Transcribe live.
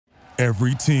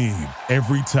Every team,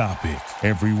 every topic,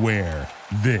 everywhere.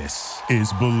 This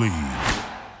is Believe.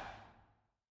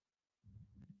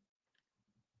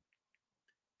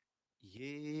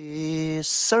 Yes,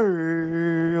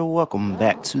 sir. Welcome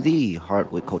back to the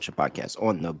Hardwood Culture Podcast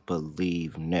on the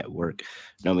Believe Network.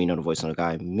 Know me, know the voice of the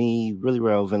guy. Me, really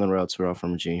real, villain real, Terrell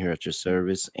from Virginia here at your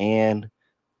service. And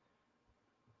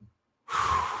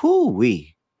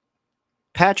whoo-wee.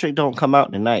 Patrick don't come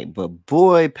out tonight, but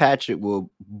boy, Patrick will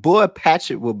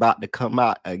about to come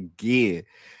out again.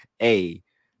 Hey,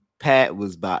 Pat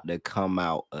was about to come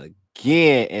out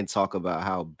again and talk about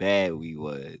how bad we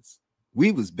was.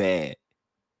 We was bad.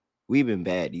 We've been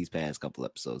bad these past couple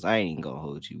episodes. I ain't gonna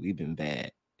hold you. We've been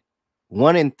bad.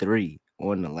 1-3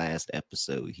 on the last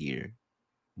episode here.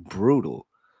 Brutal.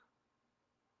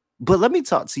 But let me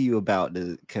talk to you about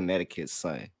the Connecticut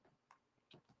Sun.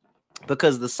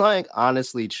 Because the Sun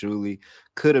honestly, truly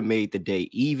could have made the day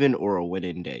even or a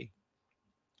winning day.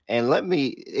 And let me,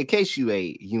 in case you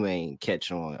ain't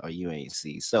catch on or you ain't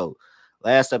see. So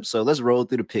last episode, let's roll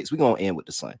through the picks. We're gonna end with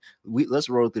the Sun. Let's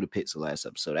roll through the picks of last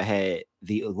episode. I had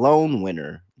the lone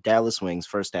winner, Dallas Wings,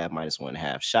 first half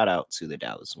 -1.5. Shout out to the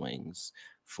Dallas Wings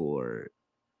for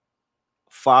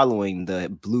following the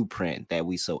blueprint that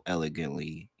we so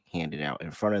elegantly handed out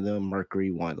in front of them. Mercury,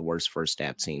 one of the worst first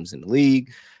half teams in the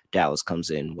league. Dallas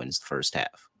comes in, wins the first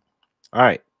half. All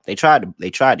right. They tried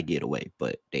to get away,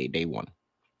 but they won.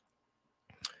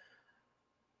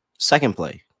 Second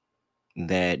play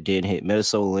that did hit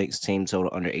Minnesota Lynx team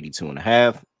total under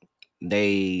 82.5.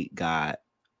 They got,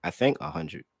 I think,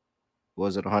 100.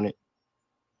 Was it 100?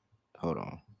 Hold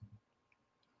on.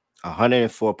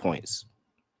 104 points.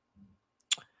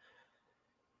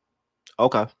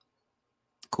 Okay.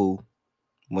 Cool.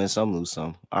 Win some, lose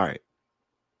some. All right.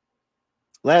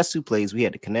 Last two plays, we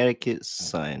had the Connecticut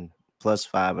Sun plus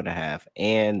 5.5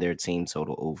 and their team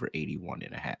total over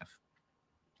 81.5.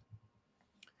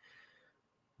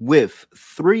 With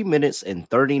 3 minutes and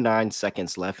 39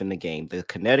 seconds left in the game, the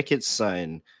Connecticut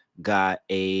Sun got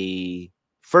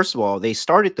first of all, they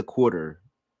started the quarter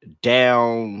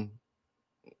down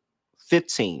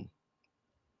 15.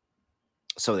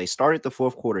 So they started the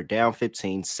fourth quarter down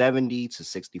 15,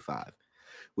 70-65.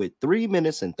 With 3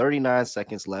 minutes and 39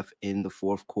 seconds left in the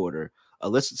fourth quarter,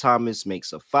 Alyssa Thomas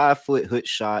makes a 5-foot hook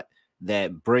shot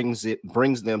that brings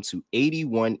them to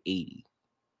 81-80.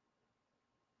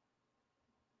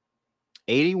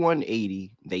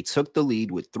 81-80. They took the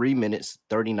lead with 3 minutes,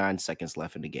 39 seconds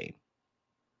left in the game.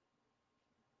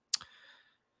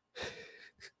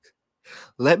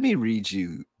 Let me read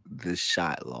you the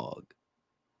shot log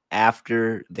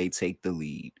after they take the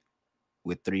lead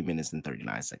with 3 minutes and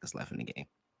 39 seconds left in the game.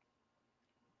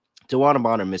 DeWanna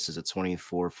Bonner misses a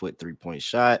 24-foot three-point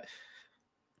shot.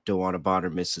 DeWanna Bonner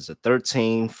misses a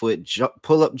 13-foot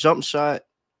pull-up jump shot.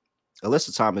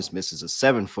 Alyssa Thomas misses a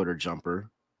 7-footer jumper.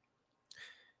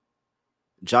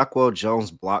 Jacquel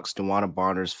Jones blocks DeWanna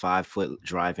Bonner's 5-foot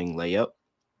driving layup.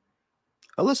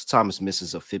 Alyssa Thomas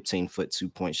misses a 15-foot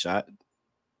two-point shot.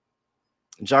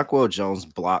 Jacquel Jones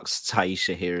blocks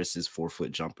Taisha Harris's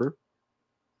 4-foot jumper.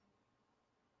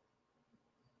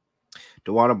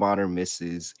 DeWanna Bonner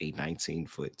misses a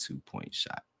 19-foot two-point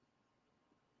shot.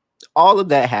 All of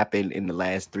that happened in the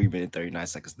last 3 minutes, 39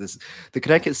 seconds. The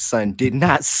Connecticut Sun did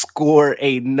not score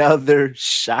another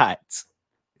shot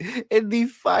in the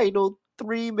final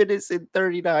 3 minutes and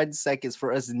 39 seconds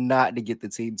for us not to get the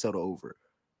team total over.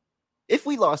 If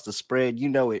we lost the spread, you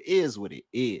know it is what it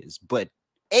is. But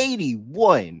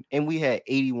 81, and we had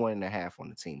 81.5 on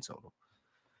the team total.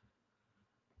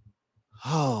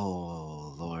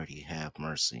 Oh, Lordy, have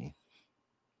mercy.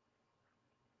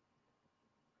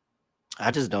 I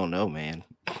just don't know, man.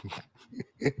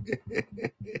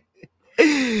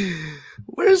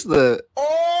 Where's the...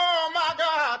 Oh, my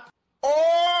God.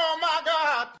 Oh, my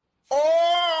God.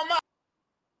 Oh, my...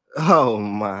 Oh,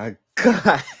 my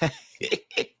God.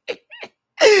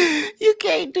 You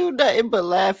can't do nothing but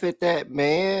laugh at that,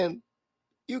 man.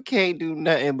 You can't do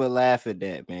nothing but laugh at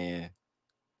that, man.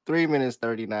 3 minutes,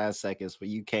 39 seconds, but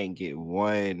you can't get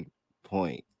 1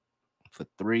 point for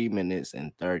 3 minutes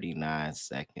and 39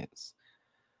 seconds.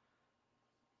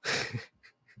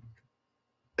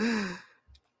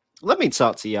 Let me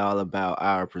talk to y'all about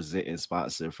our presenting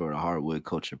sponsor for the Hardwood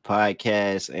Culture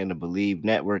Podcast and the Believe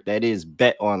Network. That is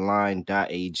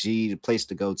betonline.ag, the place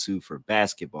to go to for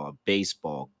basketball,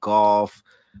 baseball, golf,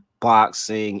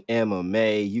 boxing,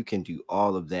 MMA. You can do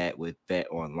all of that with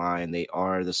BetOnline. They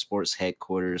are the sports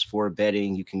headquarters for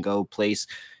betting. You can go place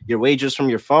your wagers from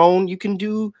your phone. You can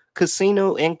do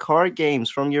casino and card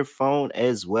games from your phone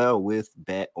as well with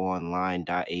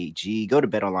betonline.ag. Go to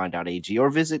betonline.ag or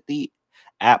visit the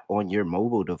app on your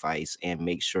mobile device and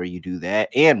make sure you do that.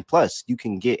 And plus, you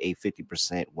can get a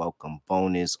 50% welcome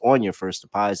bonus on your first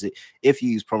deposit if you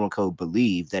use promo code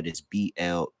BELIEVE. That is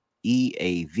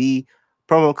BLEAV.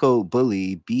 Promo code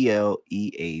BELIEVE,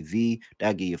 BLEAV.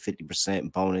 That'll give you a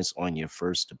 50% bonus on your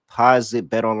first deposit.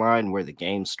 Bet online where the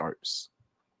game starts.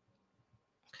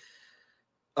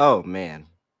 Oh man.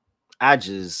 I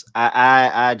just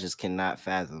cannot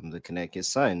fathom the Connecticut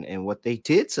Sun and what they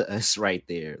did to us right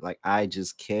there. Like, I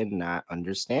just cannot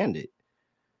understand it.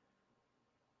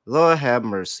 Lord have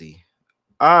mercy.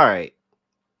 All right.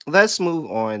 Let's move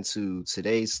on to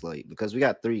today's slate because we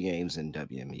got 3 games in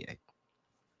WNBA.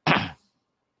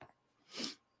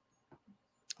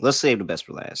 Let's save the best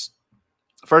for last.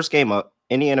 First game up,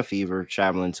 Indiana Fever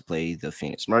traveling to play the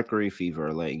Phoenix Mercury. Fever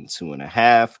are laying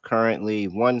 2.5. Currently,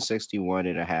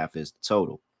 161.5 is the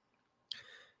total.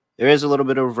 There is a little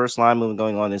bit of reverse line movement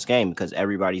going on in this game because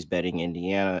everybody's betting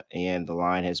Indiana, and the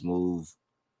line has moved,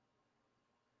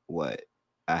 a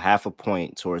half a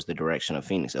point towards the direction of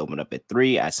Phoenix. It opened up at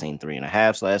 3. I seen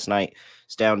 3.5 last night.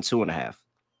 It's down 2.5.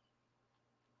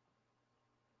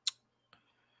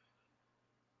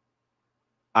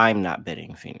 I'm not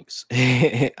betting Phoenix.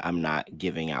 I'm not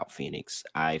giving out Phoenix.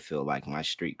 I feel like my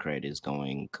street cred is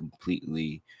going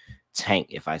completely tank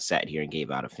if I sat here and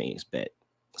gave out a Phoenix bet.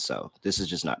 So this is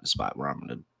just not the spot where I'm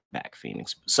going to back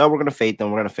Phoenix. So we're going to fade them.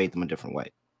 We're going to fade them a different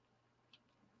way.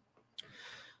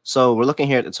 So we're looking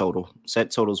here at the total.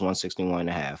 Set total is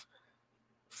 161.5.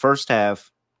 First half,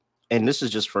 and this is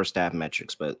just first half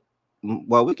metrics, but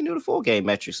well, we can do the full game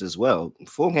metrics as well.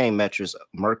 Full game metrics,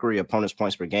 Mercury opponents'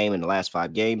 points per game in the last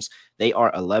 5 games. They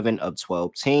are 11 of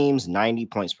 12 teams, 90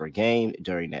 points per game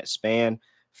during that span.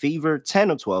 Fever, 10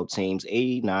 of 12 teams,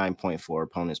 89.4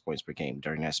 opponents' points per game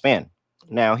during that span.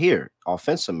 Now here,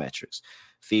 offensive metrics.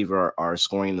 Fever are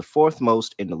scoring the 4th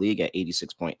most in the league at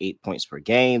 86.8 points per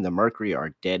game. The Mercury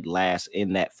are dead last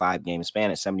in that 5-game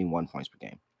span at 71 points per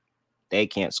game. They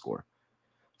can't score.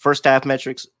 First half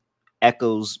metrics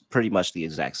echoes pretty much the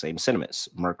exact same sentiments.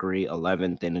 Mercury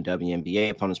 11th in the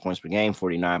WNBA opponents points per game,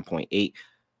 49.8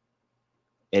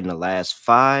 in the last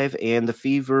 5, and the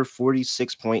Fever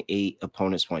 46.8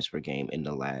 opponents points per game in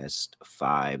the last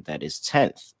 5. That is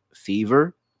 10th.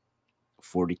 Fever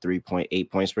 43.8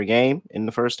 points per game in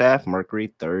the first half.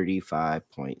 Mercury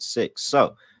 35.6.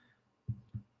 So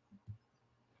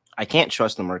I can't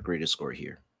trust the Mercury to score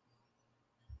here.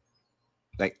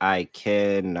 Like, I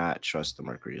cannot trust the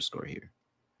Mercury to score here.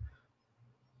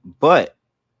 But,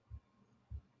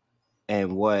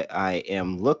 and what I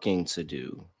am looking to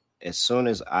do, as soon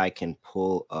as I can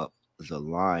pull up the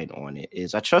line on it,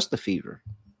 is I trust the Fever.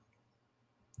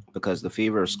 Because the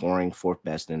Fever are scoring 4th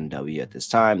best in W at this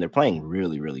time. They're playing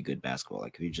really, really good basketball.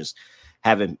 Like, if you just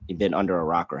haven't been under a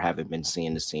rock or haven't been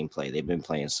seeing this team play, they've been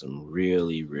playing some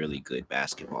really, really good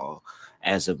basketball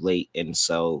as of late. And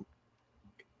so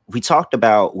we talked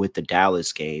about with the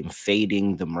Dallas game,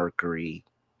 fading the Mercury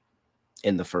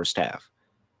in the first half.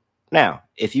 Now,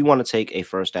 if you want to take a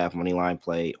first half money line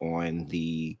play on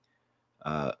the,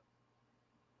 the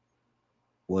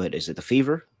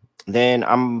Fever, then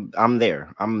I'm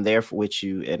there. I'm there with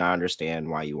you, and I understand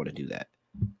why you want to do that.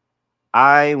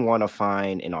 I want to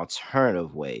find an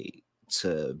alternative way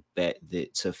to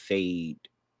to fade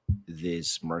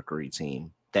this Mercury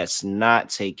team that's not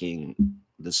taking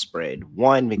the spread.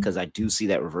 One, because I do see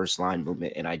that reverse line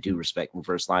movement, and I do respect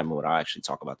reverse line movement. I'll actually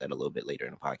talk about that a little bit later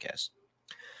in the podcast.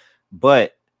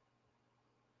 But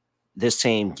this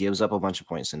team gives up a bunch of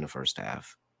points in the first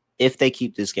half. If they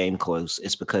keep this game close,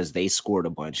 it's because they scored a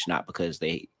bunch, not because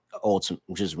they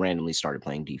ultimately just randomly started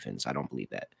playing defense. I don't believe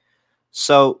that.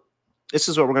 So this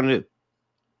is what we're going to do.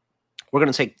 We're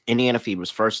going to take Indiana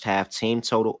Fever's first half team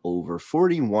total over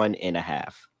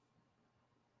 41.5.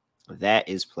 That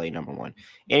is play number 1.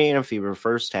 Indiana Fever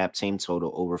first half team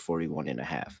total over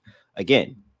 41.5.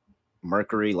 Again,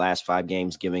 Mercury last 5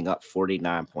 games giving up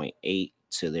 49.8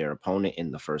 to their opponent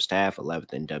in the first half.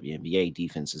 11th in WNBA.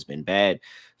 Defense has been bad.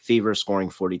 Fever scoring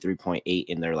 43.8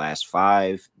 in their last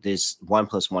 5. This 1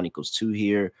 + 1 = 2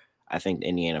 here. I think the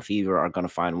Indiana Fever are going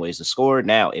to find ways to score.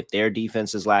 Now, if their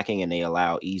defense is lacking and they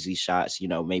allow easy shots,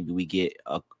 maybe we get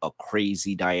a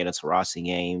crazy Diana Taurasi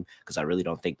game, because I really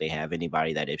don't think they have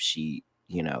anybody that if she,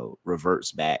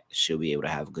 reverts back, she'll be able to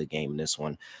have a good game in this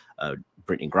one.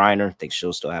 Brittany Griner, I think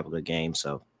she'll still have a good game.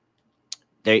 So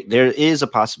there is a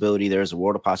possibility. There's a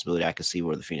world of possibility I can see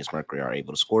where the Phoenix Mercury are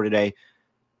able to score today,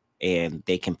 and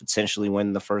they can potentially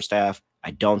win the first half.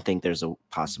 I don't think there's a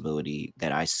possibility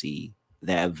that I see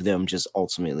that of them just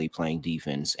ultimately playing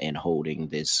defense and holding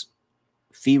this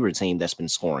Fever team that's been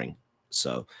scoring.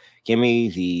 So give me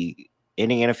the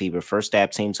Indiana Fever, first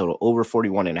stab team total over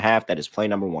 41.5. That is play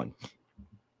number 1.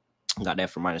 Got that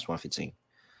for minus 115.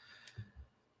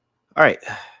 All right.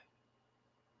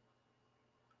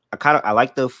 I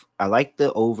like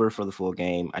the over for the full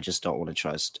game. I just don't want to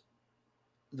trust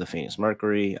the Phoenix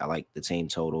Mercury. I like the team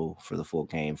total for the full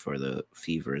game for the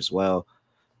Fever as well.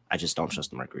 I just don't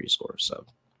trust the Mercury to score. So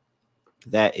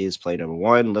that is play number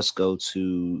 1. Let's go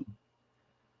to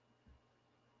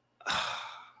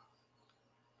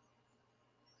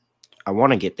I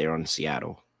want to get there on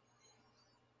Seattle.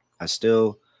 This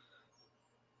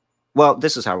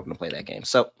is how we're going to play that game.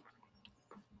 So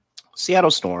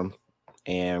Seattle Storm,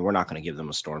 and we're not going to give them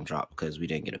a storm drop because we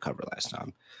didn't get a cover last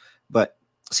time. But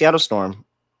Seattle Storm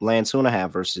land 2.5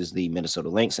 versus the Minnesota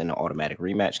Lynx in an automatic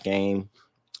rematch game,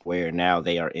 where now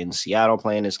they are in Seattle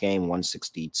playing this game.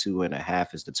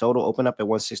 162.5 is the total. Open up at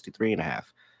 163.5.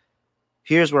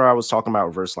 Here's where I was talking about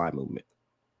reverse line movement.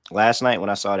 Last night when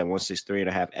I saw it at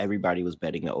 163.5, everybody was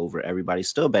betting the over. Everybody's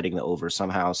still betting the over.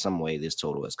 Somehow, some way, this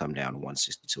total has come down to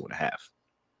 162.5.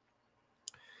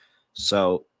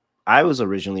 So I was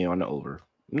originally on the over.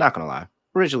 I'm not going to lie.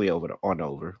 Originally on the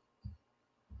over.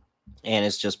 And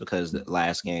it's just because the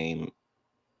last game,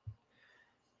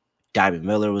 Diamond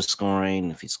Miller was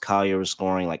scoring. If it's Collier was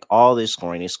scoring, like all this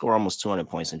scoring, they score almost 200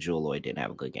 points, and Jewel Lloyd didn't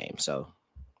have a good game. So,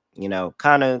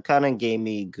 kind of gave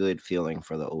me good feeling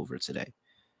for the over today.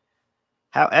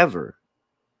 However,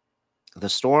 the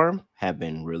Storm have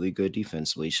been really good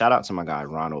defensively. Shout out to my guy,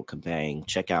 Ronald Kabang.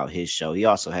 Check out his show. He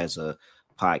also has a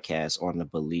podcast on the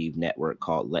Believe Network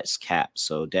called Let's Cap.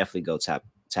 So definitely go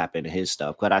tap into his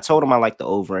stuff. But I told him I like the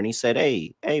over, and he said,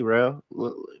 hey, real,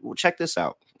 well, check this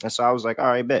out. And so I was like, all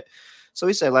right, bet. So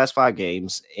he said last 5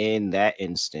 games in that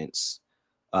instance.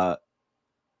 Let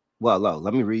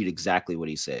me read exactly what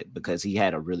he said because he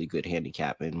had a really good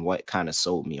handicap and what kind of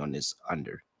sold me on this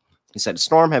under. He said the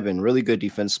Storm have been really good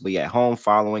defensively at home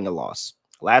following a loss.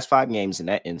 Last 5 games in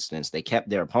that instance, they kept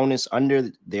their opponents under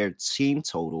their team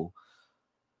total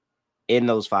in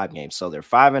those 5 games. So they're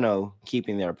 5-0,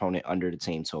 keeping their opponent under the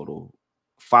team total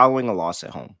following a loss at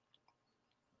home.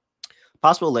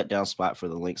 Possible letdown spot for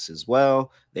the Lynx as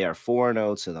well. They are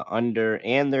 4-0 to the under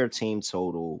and their team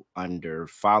total under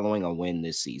following a win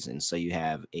this season. So you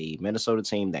have a Minnesota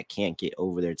team that can't get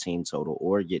over their team total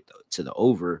or get to the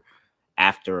over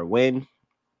after a win.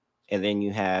 And then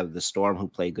you have the Storm who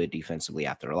play good defensively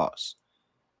after a loss.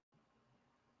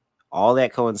 All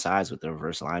that coincides with the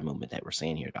reverse line movement that we're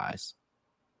seeing here, guys.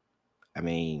 I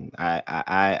mean,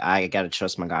 I got to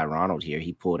trust my guy Ronald here.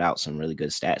 He pulled out some really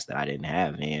good stats that I didn't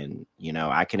have. And,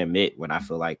 I can admit when I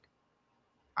feel like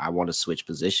I want to switch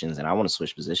positions, and I want to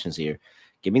switch positions here.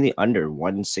 Give me the under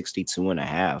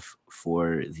 162.5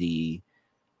 for the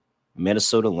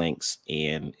Minnesota Lynx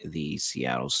and the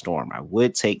Seattle Storm. I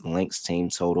would take Lynx team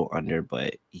total under,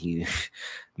 but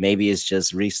maybe it's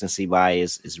just recency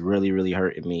bias is really, really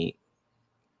hurting me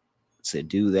to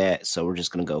do that. So we're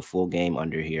just going to go full game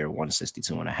under here,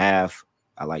 162.5.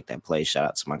 I like that play. Shout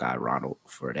out to my guy Ronald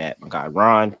for that. My guy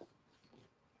Ron.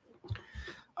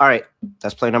 All right,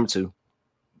 that's play number 2.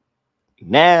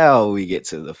 Now we get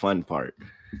to the fun part.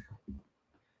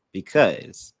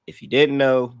 Because if you didn't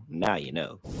know, now you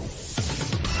know.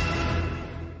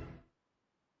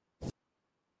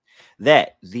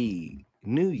 That the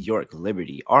New York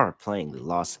Liberty are playing the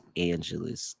Los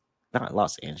Angeles.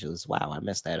 Wow, I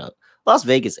messed that up. Las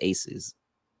Vegas Aces.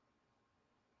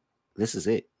 This is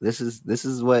it. This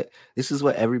is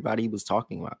what everybody was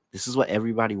talking about. This is what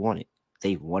everybody wanted.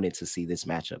 They wanted to see this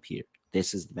matchup here.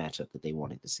 This is the matchup that they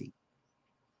wanted to see.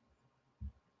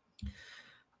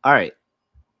 All right.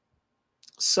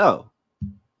 So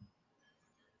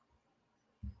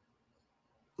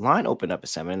line opened up at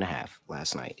 7.5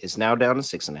 last night. It's now down to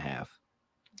 6.5.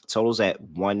 Total's at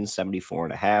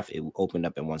 174.5. It opened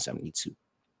up at 172.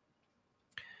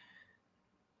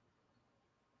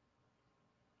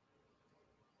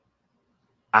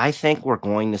 I think we're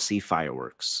going to see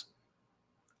fireworks.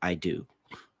 I do.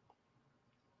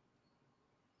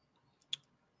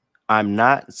 I'm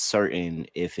not certain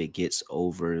if it gets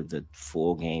over the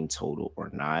full game total or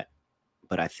not,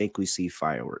 but I think we see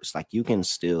fireworks. Like, you can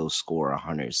still score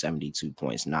 172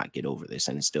 points, not get over this,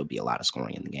 and it still be a lot of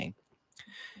scoring in the game.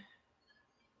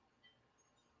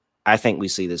 I think we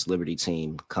see this Liberty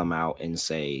team come out and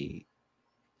say,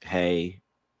 hey,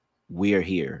 we're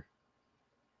here.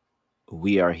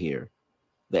 We are here.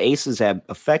 The Aces have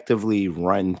effectively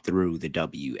run through the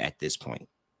W at this point,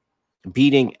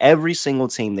 beating every single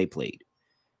team they played.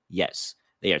 Yes,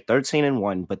 they are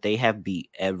 13-1, but they have beat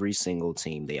every single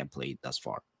team they have played thus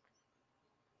far.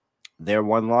 Their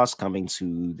one loss coming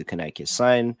to the Connecticut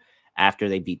Sun after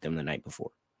they beat them the night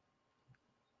before.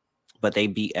 but they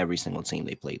beat every single team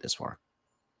they played this far.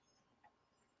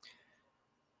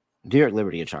 New York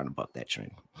Liberty are trying to buck that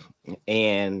trend.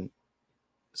 And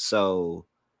so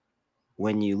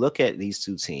when you look at these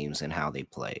two teams and how they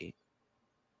play,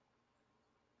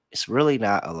 it's really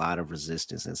not a lot of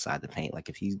resistance inside the paint. Like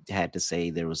if you had to say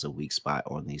there was a weak spot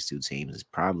on these two teams, it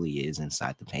probably is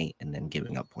inside the paint and then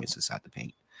giving up points inside the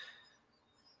paint.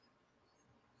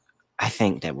 I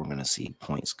think that we're going to see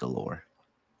points galore,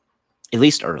 at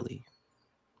least early.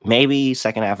 Maybe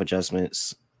second half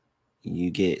adjustments, you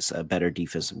get a better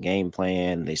defensive game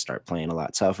plan. They start playing a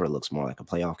lot tougher. It looks more like a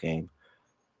playoff game.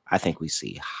 I think we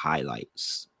see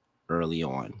highlights early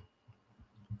on.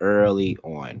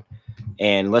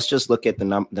 And let's just look at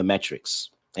the metrics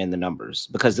and the numbers,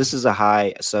 because this is a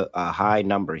high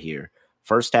number here.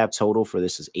 First half total for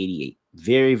this is 88.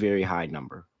 Very, very high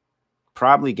number.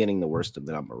 Probably getting the worst of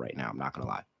the number right now. I'm not going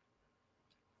to lie.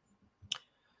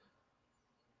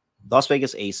 Las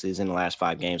Vegas Aces in the last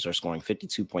 5 games are scoring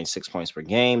 52.6 points per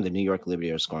game. The New York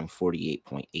Liberty are scoring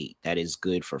 48.8. That is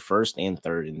good for first and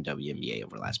third in the WNBA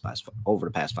over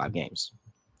the past 5 games.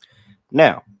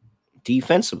 Now,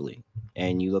 defensively,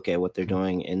 and you look at what they're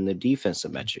doing in the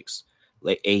defensive metrics,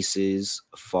 like Aces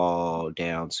fall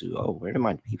down to, where did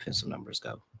my defensive numbers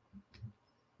go?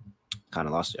 Kind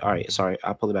of lost it. All right, sorry,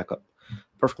 I'll pull it back up.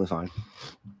 Perfectly fine.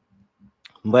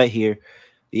 But here,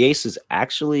 the Aces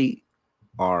actually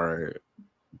are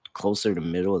closer to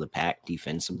middle of the pack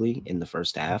defensively in the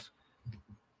first half,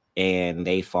 and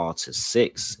they fall to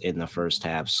 6 in the first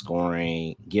half,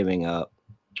 giving up.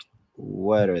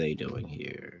 What are they doing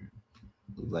here?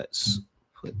 Let's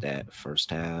put that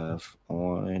first half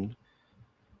on.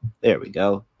 There we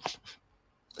go.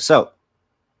 So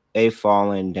they've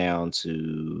fallen down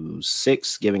to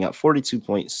 6, giving up 42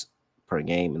 points per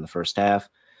game in the first half.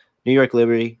 New York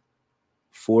Liberty,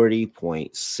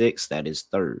 40.6. That is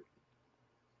third.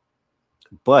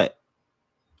 But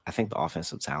I think the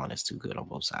offensive talent is too good on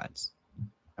both sides.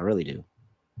 I really do.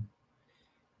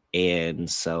 And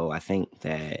so I think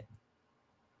that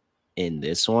in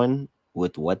this one,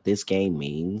 with what this game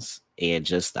means and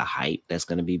just the hype that's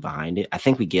going to be behind it, I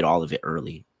think we get all of it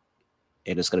early.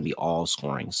 And it's going to be all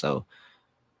scoring. So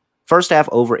first half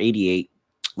over 88,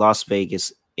 Las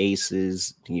Vegas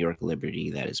Aces, New York Liberty.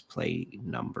 That is play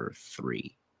number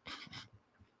 3.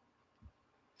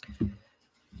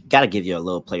 Got to give you a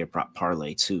little player prop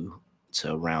parlay too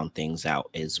to round things out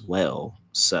as well.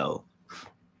 So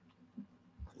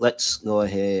let's go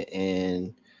ahead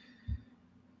and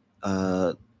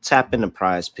tap into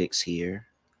Prize Picks here.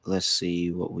 Let's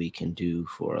see what we can do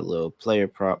for a little player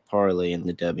prop parlay in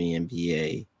the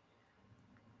WNBA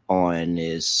on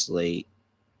this slate.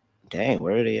 Dang,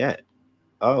 where are they at?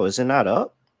 Oh, is it not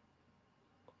up?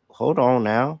 Hold on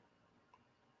now.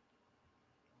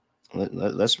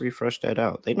 Let's refresh that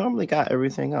out. They normally got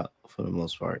everything up for the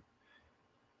most part.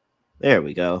 There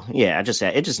we go. Yeah, it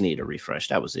just needed a refresh.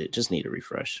 That was it. Just need a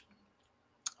refresh.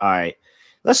 All right.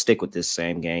 Let's stick with this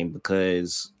same game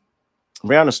because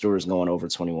Breonna Stewart is going over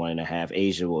 21.5.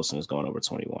 A'ja Wilson is going over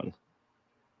 21.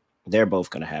 They're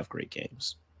both going to have great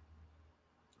games.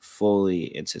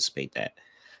 Fully anticipate that.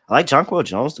 I like Jonquel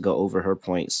Jones to go over her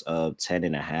points of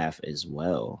 10.5 as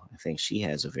well. I think she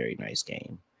has a very nice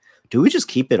game. Do we just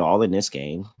keep it all in this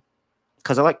game?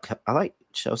 Because I like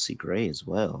Chelsea Gray as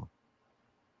well.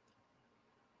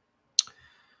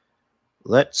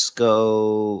 Let's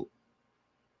go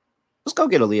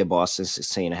get Aaliyah Boston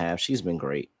 16.5. She's been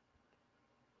great.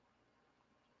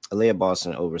 Aaliyah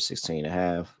Boston over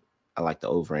 16.5. I like the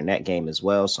over in that game as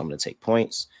well, so I'm going to take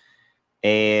points.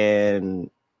 And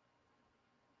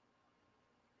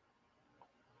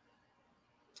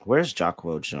where's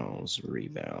Jonquel Jones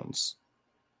rebounds?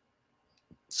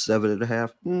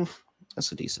 7.5.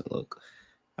 That's a decent look.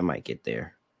 I might get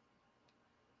there.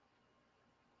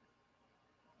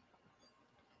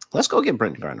 Let's go get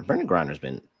Brittany Griner. Brittany Griner's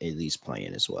been at least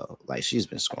playing as well. Like, she's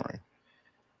been scoring.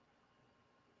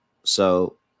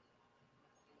 So,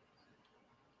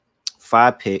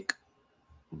 5 pick,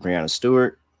 Breonna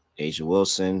Stewart, A'ja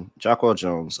Wilson, Jonquel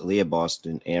Jones, Aaliyah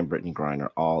Boston, and Brittany Griner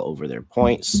all over their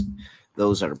points.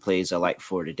 Those are the plays I like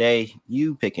for today.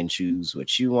 You pick and choose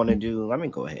what you want to do. Let me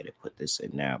go ahead and put this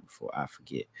in now before I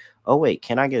forget. Oh, wait,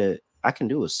 I can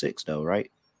do a 6 though,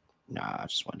 right? Nah, I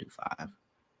just want to do 5.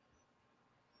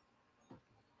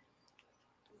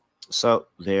 So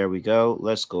there we go.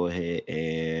 Let's go ahead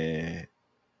and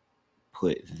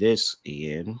put this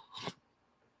in.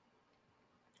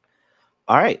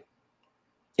 All right.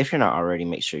 If you're not already,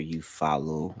 make sure you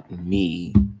follow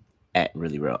me at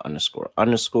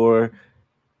reallyreal__.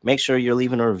 make sure you're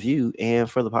leaving a review and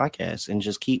for the podcast, and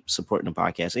just keep supporting the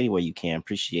podcast any way you can.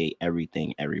 Appreciate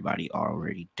everything everybody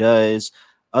already does.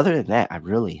 Other than that, I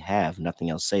really have nothing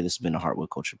else to say. This has been the Hardwood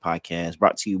Culture Podcast,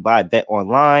 brought to you by Bet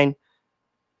Online.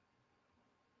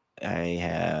 I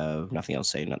have nothing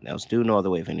else to say, nothing else to do, no other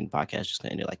way of ending the podcast. Just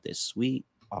gonna end it like this. We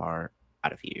are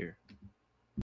out of here.